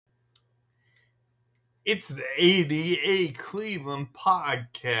It's the ADA Cleveland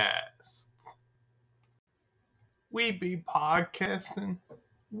podcast. We be podcasting.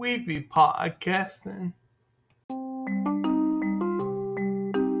 We be podcasting.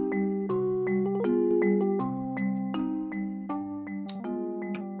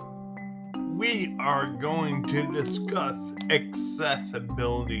 We are going to discuss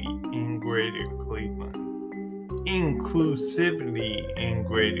accessibility in Greater Cleveland, inclusivity in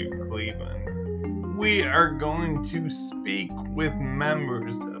Greater Cleveland. We are going to speak with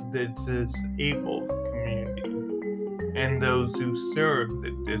members of the disabled community and those who serve the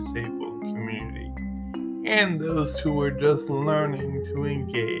disabled community and those who are just learning to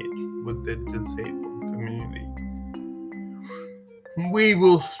engage with the disabled community. We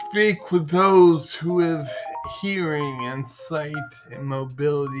will speak with those who have hearing and sight and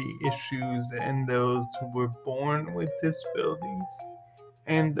mobility issues and those who were born with disabilities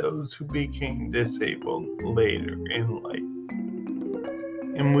and those who became disabled later in life.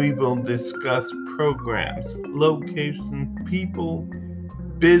 And we will discuss programs, locations, people,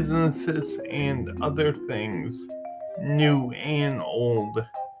 businesses, and other things, new and old,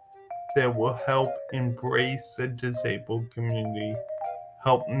 that will help embrace the disabled community,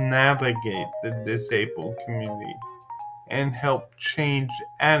 help navigate the disabled community, and help change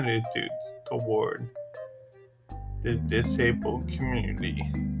attitudes toward the disabled community.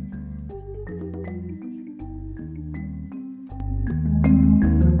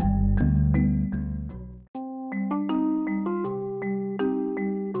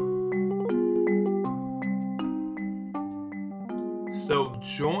 So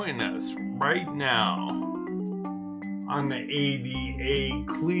join us right now on the ADA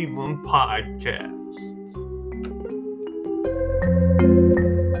Cleveland podcast.